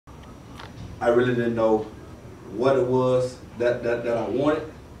I really didn't know what it was that I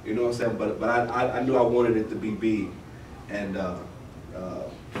wanted. You know what I'm saying? But I knew I wanted it to be big. And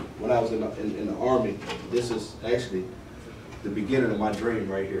when I was in the Army, this is actually the beginning of my dream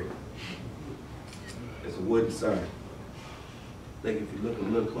right here. It's a wooden sign. I think if you look a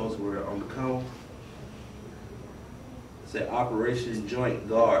little closer, we're on the cone. It said Operation Joint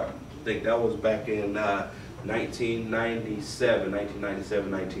Guard. I think that was back in 1997,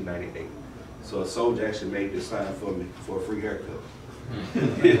 1998. So a soldier actually made this sign for me for a free haircut.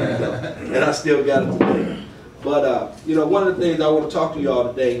 And I still got it today. But you know, one of the things I want to talk to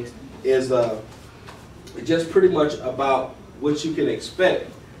y'all today is just pretty much about what you can expect,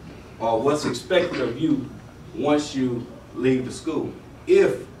 or what's expected of you once you leave the school,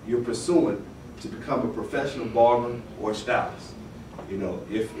 if you're pursuing to become a professional barber or stylist. You know,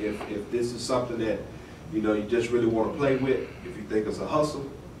 if this is something that, you know, you just really want to play with, if you think it's a hustle,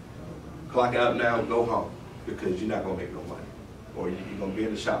 clock out now and go home, because you're not going to make no money. Or you're going to be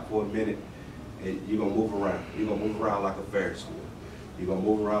in the shop for a minute and you're going to move around. You're going to move around like a Ferris wheel. You're going to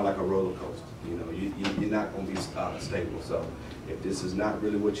move around like a roller coaster. You know, you're not going to be stable. So if this is not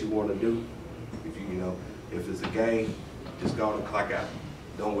really what you want to do, if it's a game, just go on and clock out.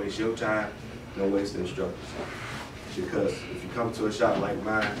 Don't waste your time. Don't waste the instructor's time. Because if you come to a shop like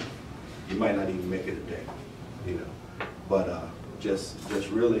mine, you might not even make it a day. You know, but just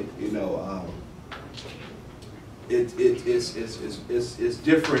really, you know, it's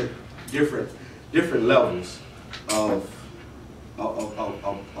different levels of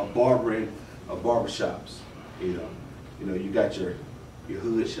barbering, of barbershops. You know, you got your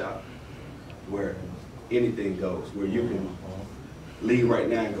hood shop where anything goes, where you can leave right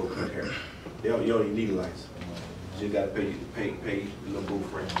now and go cut hair. You don't even need a license. You got to pay a little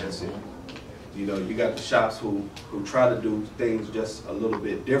booth rent. That's it. You know, you got the shops who try to do things just a little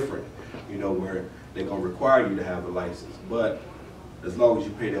bit different. You know, where they're gonna require you to have a license, but as long as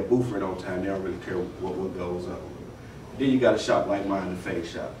you pay their booth rent on time, they don't really care what goes on. Then you got a shop like mine, the fade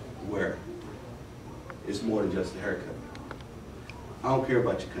shop, where it's more than just a haircut. I don't care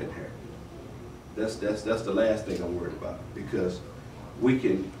about you cutting hair. That's the last thing I'm worried about, because we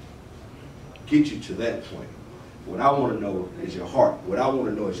can get you to that point. What I want to know is your heart. What I want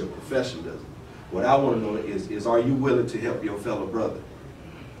to know is your professionalism. What I want to know is are you willing to help your fellow brother?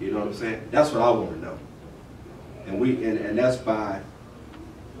 You know what I'm saying? That's what I want to know. And that's by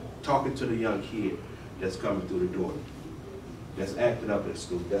talking to the young kid that's coming through the door, that's acting up at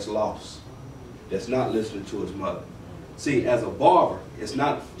school, that's lost, that's not listening to his mother. See, as a barber, it's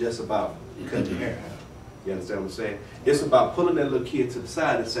not just about cutting hair. You understand what I'm saying? It's about pulling that little kid to the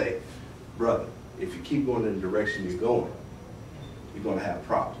side and say, brother, if you keep going in the direction you're going to have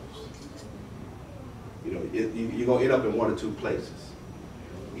problems. You know, you're going to end up in one or two places.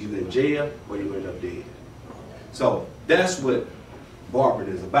 Either in jail or you end up dead. So that's what barbering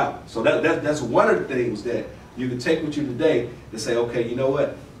is about. So that's one of the things that you can take with you today and say, okay, you know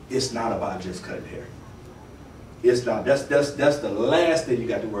what? It's not about just cutting hair. It's not. That's the last thing you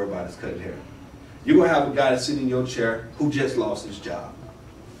got to worry about is cutting hair. You're going to have a guy that's sitting in your chair who just lost his job.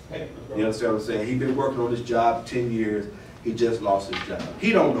 You understand what I'm saying? He's been working on this job 10 years. He just lost his job.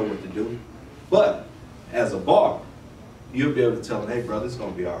 He don't know what to do. But as a barber, you'll be able to tell him, hey, brother, it's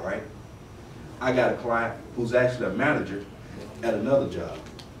going to be all right. I got a client who's actually a manager at another job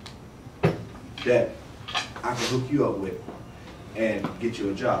that I can hook you up with and get you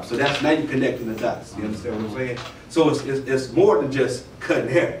a job. So that's, now you're connecting the dots. You understand what I'm saying? So it's more than just cutting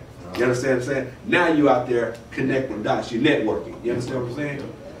hair. You understand what I'm saying? Now you're out there connecting dots. You're networking. You understand what I'm saying?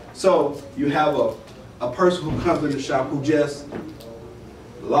 So you have a person who comes in the shop who just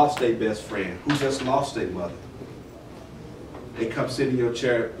lost their best friend, who just lost their mother. They come sit in your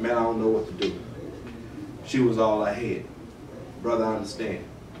chair, man, I don't know what to do. She was all I had. Brother, I understand.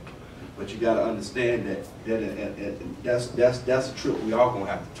 But you got to understand that that's a trip we all going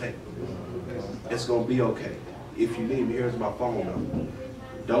to have to take. It's going to be okay. If you need me, here's my phone number.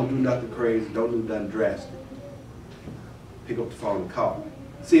 Don't do nothing crazy. Don't do nothing drastic. Pick up the phone and call me.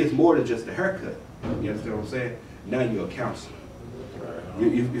 See, it's more than just a haircut. You understand what I'm saying? Now you're a counselor.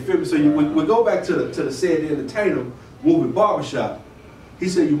 You feel me? So we go back to the said entertainer movie Barbershop. He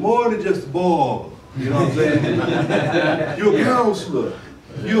said, you're more than just a barber. You know what I'm saying? You're a counselor.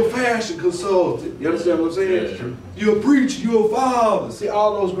 You're a fashion consultant. You understand what I'm saying? Yeah, you're a preacher. You're a father. See,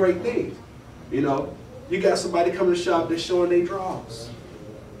 all those great things. You know, you got somebody coming to the shop that's showing their drawers.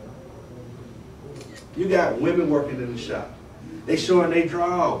 You got women working in the shop. They showing their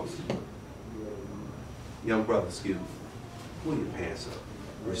drawers. Young brother, excuse me. Pull your pants up.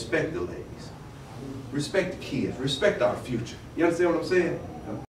 Respect the ladies. Respect the kids. Respect our future. You understand what I'm saying?